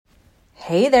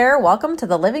Hey there, welcome to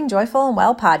the Living Joyful and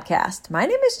Well podcast. My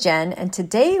name is Jen, and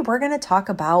today we're going to talk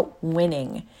about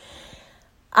winning.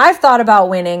 I've thought about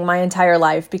winning my entire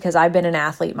life because I've been an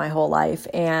athlete my whole life,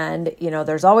 and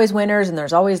there's always winners and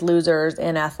there's always losers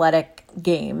in athletic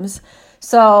games.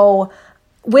 So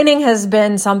winning has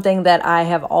been something that I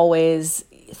have always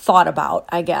thought about,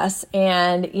 I guess.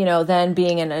 And, then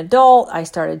being an adult, I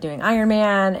started doing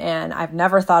Ironman, and I've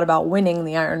never thought about winning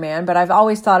the Ironman, but I've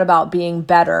always thought about being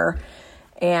better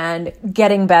and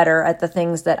getting better at the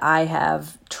things that I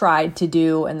have tried to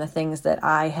do and the things that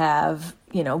I have,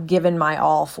 given my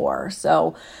all for.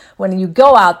 So when you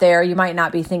go out there, you might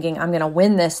not be thinking, I'm going to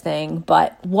win this thing,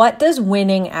 but what does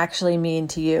winning actually mean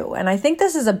to you? And I think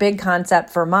this is a big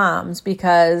concept for moms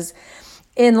because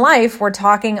in life, we're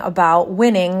talking about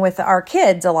winning with our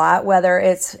kids a lot, whether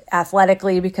it's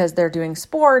athletically because they're doing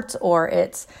sports or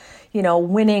it's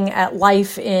winning at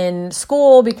life in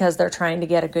school because they're trying to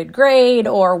get a good grade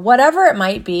or whatever it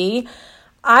might be.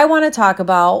 I want to talk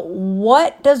about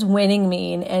what does winning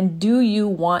mean and do you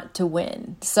want to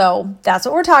win? So that's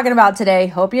what we're talking about today.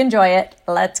 Hope you enjoy it.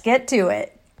 Let's get to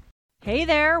it. Hey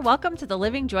there, welcome to the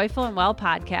Living Joyful and Well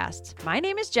podcast. My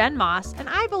name is Jen Moss, and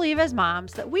I believe as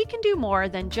moms that we can do more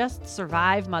than just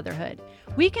survive motherhood.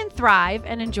 We can thrive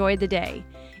and enjoy the day.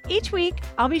 Each week,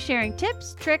 I'll be sharing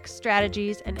tips, tricks,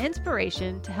 strategies, and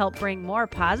inspiration to help bring more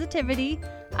positivity,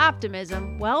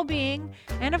 optimism, well-being,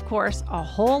 and of course, a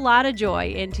whole lot of joy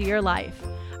into your life.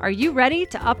 Are you ready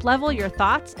to up-level your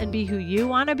thoughts and be who you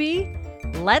want to be?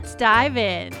 Let's dive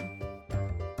in.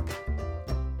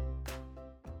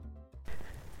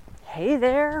 Hey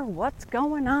there, what's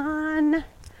going on?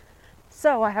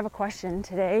 So I have a question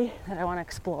today that I want to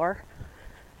explore.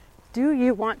 Do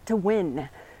you want to win?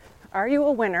 Are you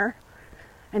a winner?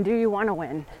 And do you want to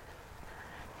win?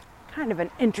 Kind of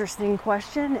an interesting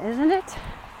question, isn't it?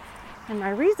 And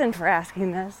my reason for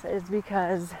asking this is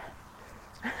because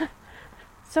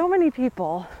so many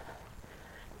people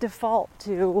default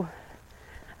to,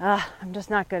 I'm just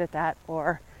not good at that,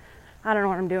 or I don't know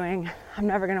what I'm doing, I'm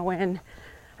never going to win,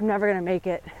 I'm never going to make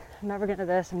it, I'm never going to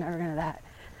this, I'm never going to that.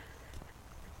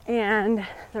 And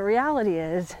the reality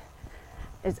is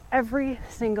every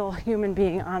single human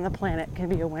being on the planet can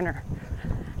be a winner.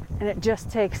 And it just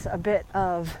takes a bit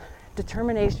of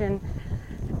determination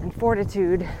and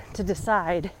fortitude to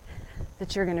decide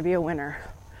that you're going to be a winner.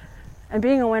 And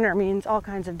being a winner means all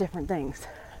kinds of different things.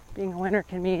 Being a winner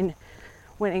can mean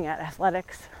winning at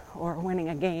athletics or winning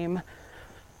a game,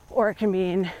 or it can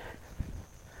mean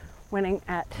winning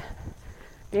at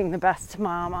being the best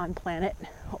mom on planet,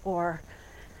 or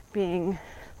being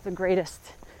the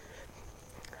greatest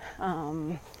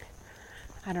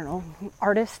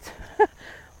artist.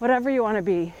 Whatever you want to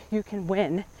be, you can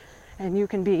win and you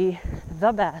can be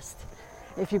the best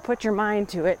if you put your mind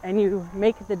to it and you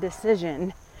make the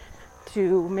decision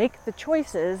to make the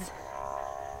choices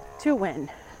to win.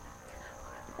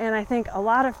 And I think a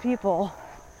lot of people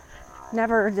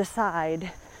never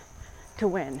decide to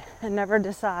win and never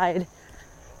decide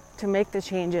to make the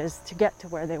changes to get to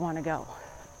where they want to go.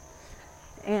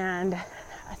 And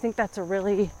I think that's a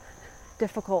really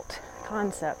difficult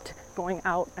concept going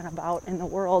out and about in the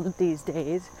world these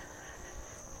days,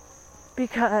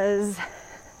 because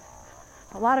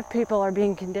a lot of people are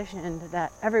being conditioned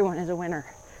that everyone is a winner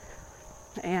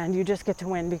and you just get to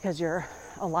win because you're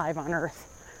alive on earth.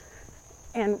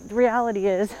 And the reality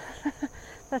is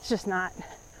that's not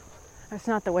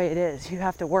the way it is. You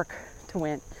have to work to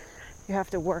win. You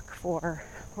have to work for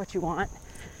what you want,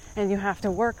 and you have to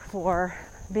work for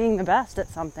being the best at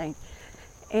something.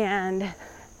 And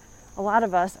a lot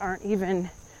of us aren't even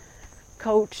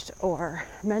coached or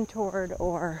mentored,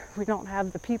 or we don't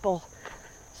have the people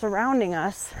surrounding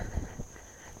us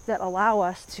that allow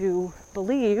us to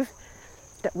believe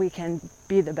that we can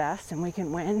be the best and we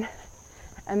can win,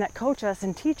 and that coach us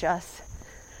and teach us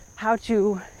how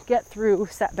to get through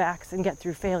setbacks and get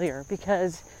through failure,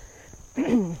 because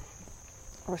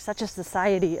we're such a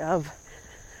society of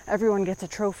everyone gets a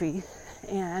trophy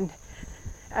and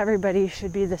everybody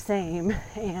should be the same,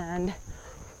 and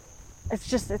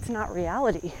it's not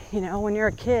reality. When you're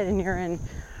a kid and you're in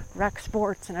rec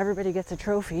sports and everybody gets a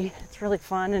trophy, it's really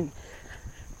fun and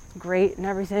great and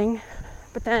everything.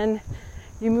 But then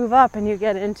you move up and you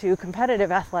get into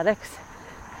competitive athletics,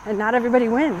 and not everybody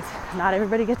wins. Not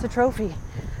everybody gets a trophy.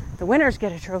 The winners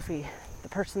get a trophy. The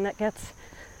person that gets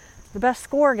the best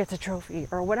score gets a trophy,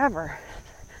 or whatever.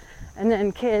 And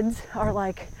then kids are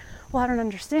like, well, I don't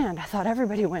understand. I thought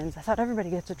everybody wins. I thought everybody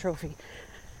gets a trophy.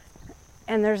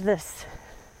 And there's this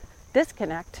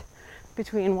disconnect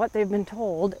between what they've been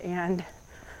told and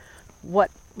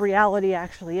what reality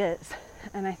actually is.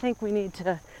 And I think we need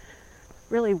to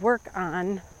really work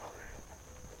on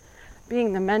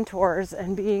being the mentors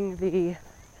and being the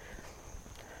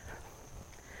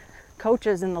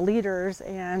coaches and the leaders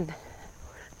and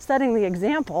setting the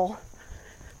example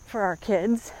for our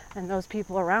kids and those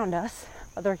people around us,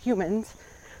 other humans,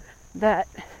 that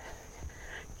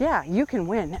yeah, you can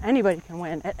win. Anybody can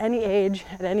win at any age,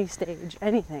 at any stage,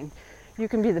 anything. You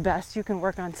can be the best, you can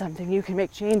work on something, you can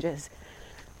make changes,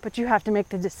 but you have to make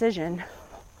the decision,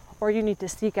 or you need to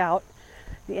seek out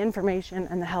the information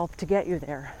and the help to get you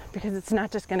there, because it's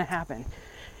not just going to happen.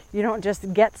 You don't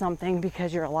just get something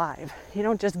because you're alive. You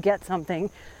don't just get something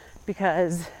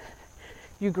because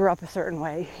you grew up a certain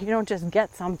way. You don't just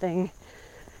get something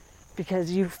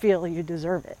because you feel you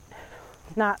deserve it.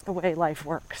 Not the way life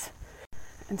works.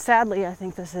 And sadly, I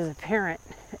think this is apparent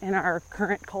in our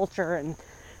current culture and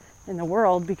in the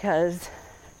world, because,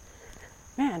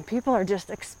 man, people are just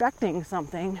expecting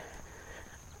something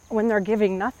when they're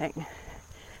giving nothing.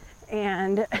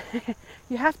 And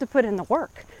you have to put in the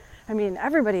work. I mean,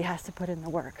 everybody has to put in the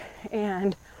work.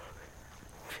 And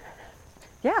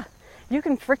yeah, you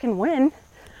can frickin' win,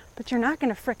 but you're not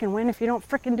going to frickin' win if you don't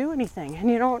frickin' do anything. And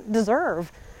you don't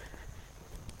deserve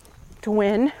to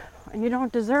win, and you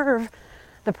don't deserve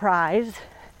the prize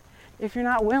if you're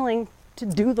not willing to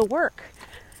do the work.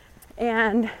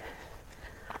 And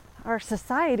our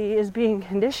society is being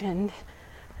conditioned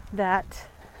that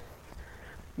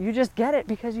you just get it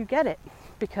because you get it,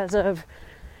 because of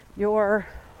your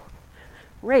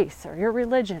race or your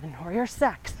religion or your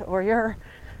sex or your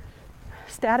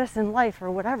status in life or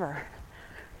whatever.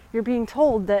 You're being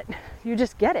told that you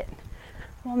just get it.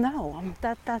 Well, no,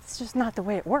 that's just not the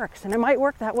way it works. And it might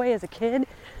work that way as a kid,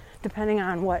 depending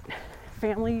on what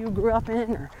family you grew up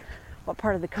in or what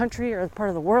part of the country or part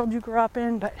of the world you grew up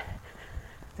in. But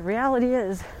the reality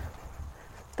is,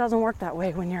 it doesn't work that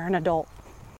way when you're an adult.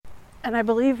 And I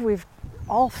believe we've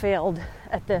all failed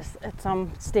at this at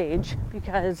some stage,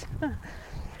 because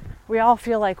we all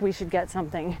feel like we should get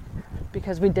something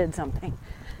because we did something.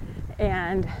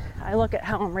 And I look at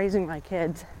how I'm raising my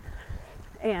kids,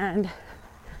 and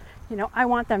you know, I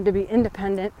want them to be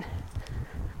independent,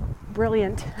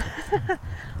 brilliant,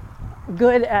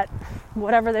 good at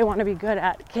whatever they want to be good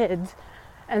at, kids,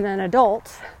 and then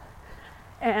adults.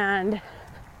 And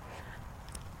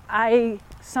I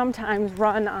sometimes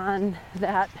run on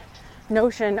that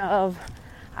notion of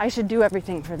I should do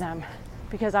everything for them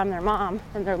because I'm their mom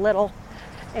and they're little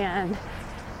and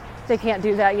they can't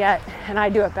do that yet, and I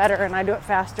do it better and I do it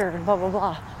faster and blah, blah,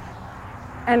 blah.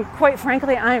 And quite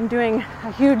frankly, I am doing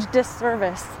a huge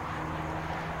disservice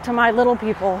to my little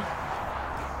people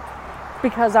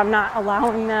because I'm not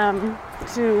allowing them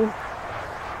to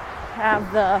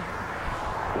have the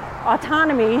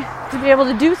autonomy to be able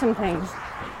to do some things.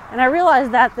 And I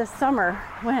realized that this summer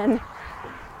when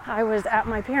I was at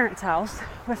my parents' house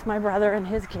with my brother and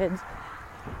his kids.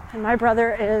 And my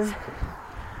brother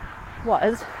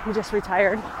he just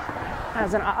retired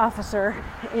as an officer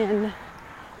in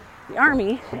the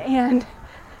Army, and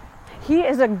he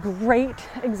is a great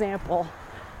example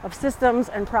of systems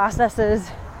and processes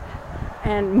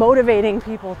and motivating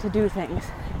people to do things.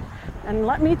 And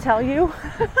let me tell you,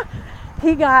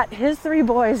 he got his 3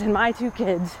 boys and my 2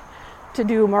 kids to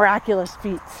do miraculous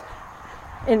feats,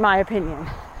 in my opinion,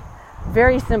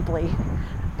 very simply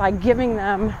by giving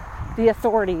them the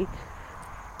authority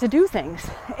to do things.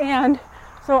 And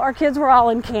so our kids were all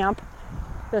in camp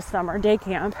this summer, day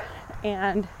camp,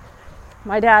 and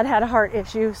my dad had a heart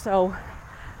issue, so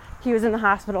he was in the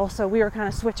hospital, so we were kind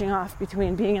of switching off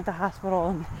between being at the hospital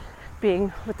and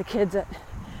being with the kids,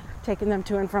 taking them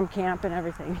to and from camp and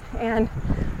everything. And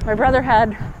my brother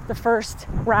had the first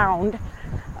round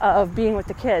of being with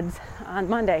the kids on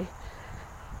Monday.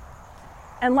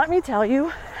 And let me tell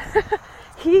you,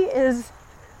 he's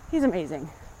amazing.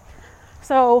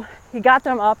 So he got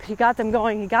them up, he got them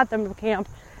going, he got them to camp,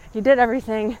 he did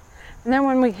everything. And then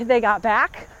when they got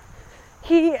back,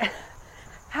 he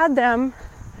had them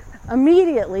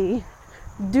immediately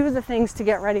do the things to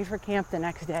get ready for camp the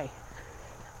next day.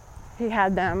 He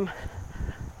had them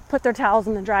put their towels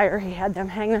in the dryer, he had them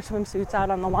hang their swimsuits out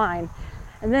on the line,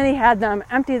 and then he had them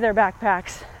empty their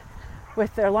backpacks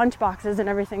with their lunch boxes and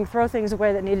everything, throw things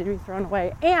away that needed to be thrown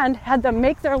away, and had them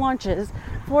make their lunches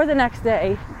for the next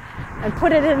day and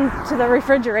put it into the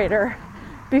refrigerator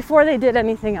before they did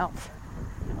anything else.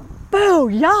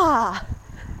 Boo-yah!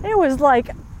 It was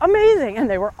like amazing, and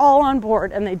they were all on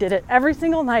board, and they did it every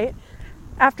single night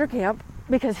after camp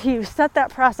because he set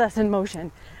that process in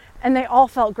motion, and they all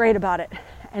felt great about it.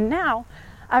 And now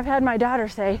I've had my daughter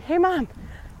say, "Hey Mom,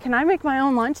 can I make my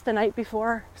own lunch the night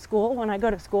before school when I go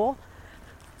to school?"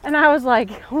 And I was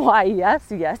like, why,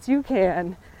 yes, you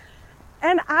can.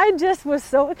 And I just was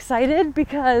so excited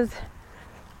because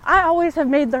I always have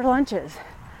made their lunches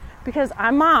because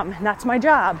I'm mom and that's my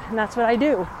job and that's what I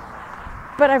do.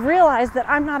 But I've realized that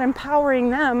I'm not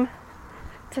empowering them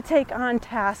to take on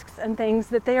tasks and things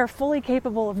that they are fully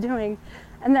capable of doing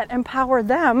and that empower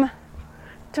them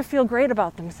to feel great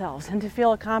about themselves and to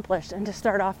feel accomplished and to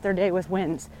start off their day with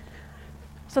wins.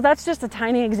 So that's just a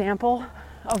tiny example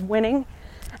of winning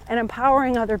and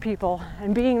empowering other people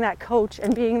and being that coach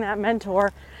and being that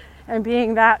mentor and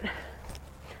being that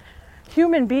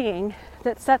human being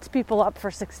that sets people up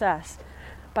for success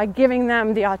by giving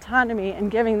them the autonomy and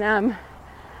giving them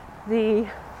the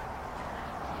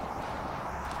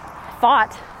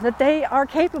thought that they are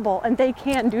capable and they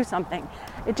can do something.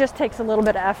 It just takes a little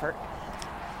bit of effort.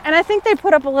 And I think they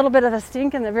put up a little bit of a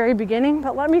stink in the very beginning,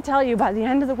 but let me tell you, by the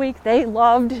end of the week, they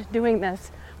loved doing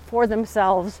this for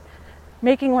themselves,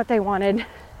 making what they wanted,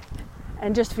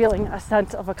 and just feeling a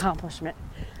sense of accomplishment.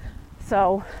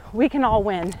 So we can all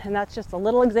win, and that's just a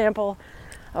little example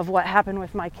of what happened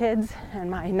with my kids and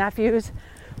my nephews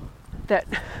that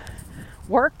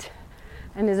worked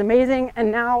and is amazing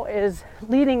and now is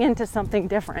leading into something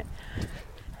different.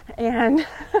 And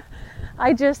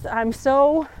I'm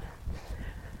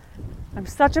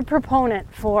such a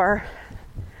proponent for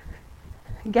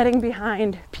getting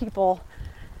behind people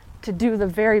to do the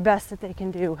very best that they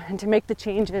can do and to make the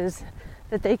changes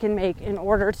that they can make in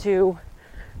order to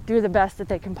do the best that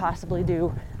they can possibly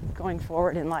do going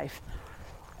forward in life.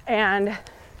 And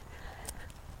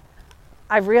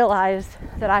I've realized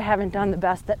that I haven't done the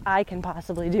best that I can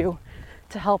possibly do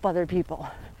to help other people.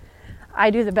 I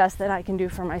do the best that I can do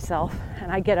for myself,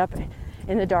 and I get up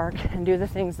in the dark and do the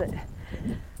things that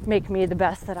make me the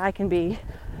best that I can be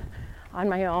on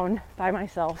my own, by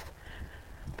myself.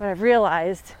 But I've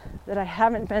realized that I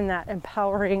haven't been that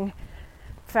empowering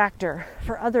factor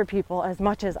for other people as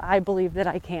much as I believe that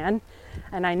I can,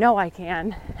 and I know I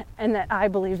can, and that I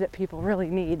believe that people really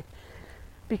need,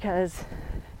 because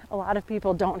a lot of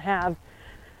people don't have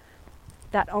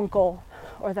that uncle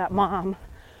or that mom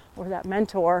or that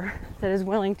mentor that is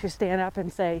willing to stand up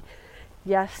and say,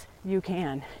 yes, you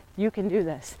can do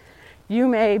this. You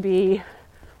may be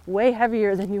way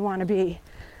heavier than you want to be,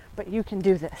 but you can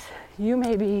do this. You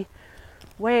may be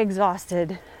way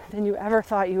exhausted than you ever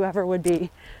thought you ever would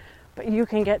be, but you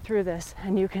can get through this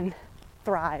and you can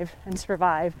thrive and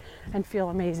survive and feel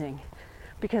amazing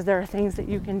because there are things that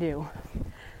you can do.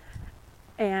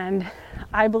 And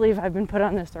I believe I've been put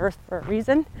on this earth for a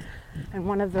reason, and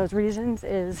one of those reasons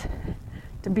is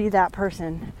to be that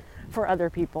person for other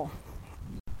people.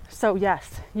 So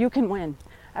yes, you can win.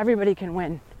 Everybody can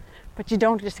win, but you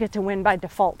don't just get to win by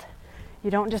default. You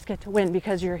don't just get to win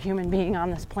because you're a human being on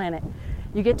this planet.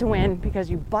 You get to win because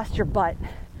you bust your butt,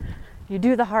 you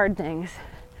do the hard things,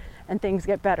 and things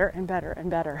get better and better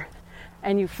and better.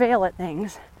 And you fail at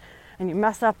things, and you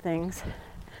mess up things,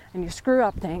 and you screw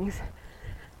up things,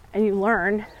 and you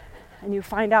learn, and you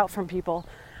find out from people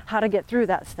how to get through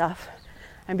that stuff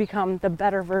and become the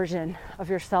better version of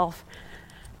yourself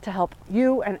to help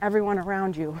you and everyone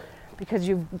around you, because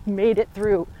you've made it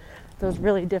through those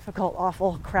really difficult,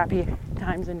 awful, crappy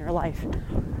times in your life.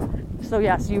 So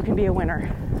yes, you can be a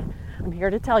winner. I'm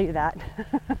here to tell you that.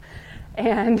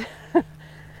 And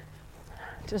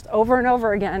just over and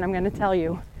over again, I'm going to tell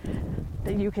you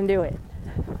that you can do it.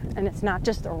 And it's not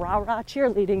just a rah-rah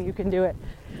cheerleading, you can do it.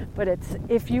 But it's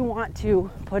if you want to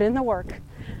put in the work,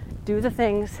 do the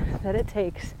things that it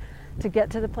takes to get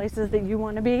to the places that you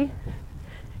want to be,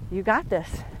 you got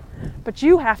this. But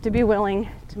you have to be willing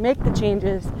to make the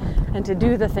changes and to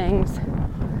do the things.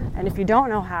 And if you don't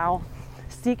know how,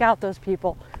 seek out those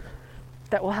people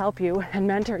that will help you and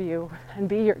mentor you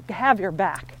and have your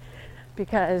back.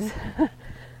 Because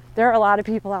there are a lot of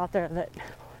people out there that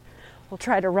will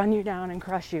try to run you down and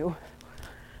crush you.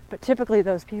 But typically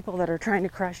those people that are trying to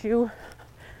crush you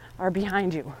are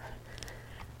behind you.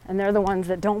 And they're the ones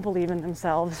that don't believe in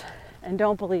themselves and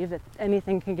don't believe that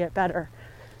anything can get better.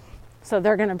 So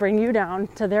they're going to bring you down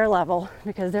to their level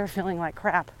because they're feeling like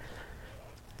crap.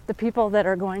 The people that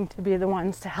are going to be the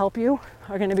ones to help you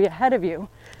are going to be ahead of you,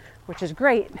 which is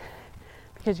great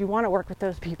because you want to work with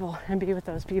those people and be with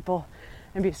those people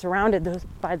and be surrounded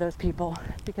by those people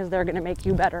because they're going to make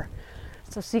you better.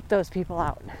 So seek those people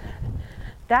out.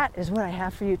 That is what I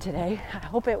have for you today. I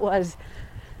hope it was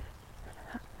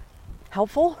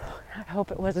helpful. I hope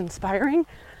it was inspiring.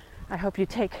 I hope you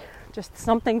take just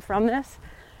something from this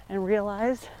and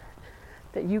realize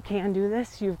that you can do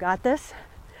this. You've got this.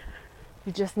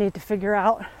 You just need to figure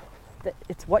out that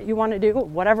it's what you want to do,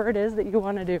 whatever it is that you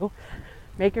want to do.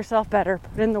 Make yourself better,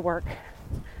 put in the work,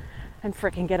 and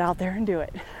freaking get out there and do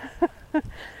it.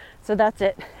 So that's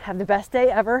it. Have the best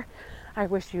day ever. I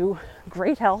wish you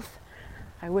great health.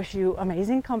 I wish you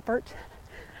amazing comfort.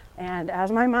 And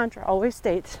as my mantra always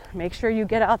states, make sure you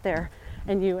get out there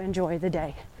and you enjoy the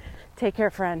day. Take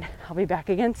care, friend. I'll be back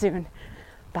again soon.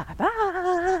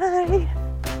 Bye-bye.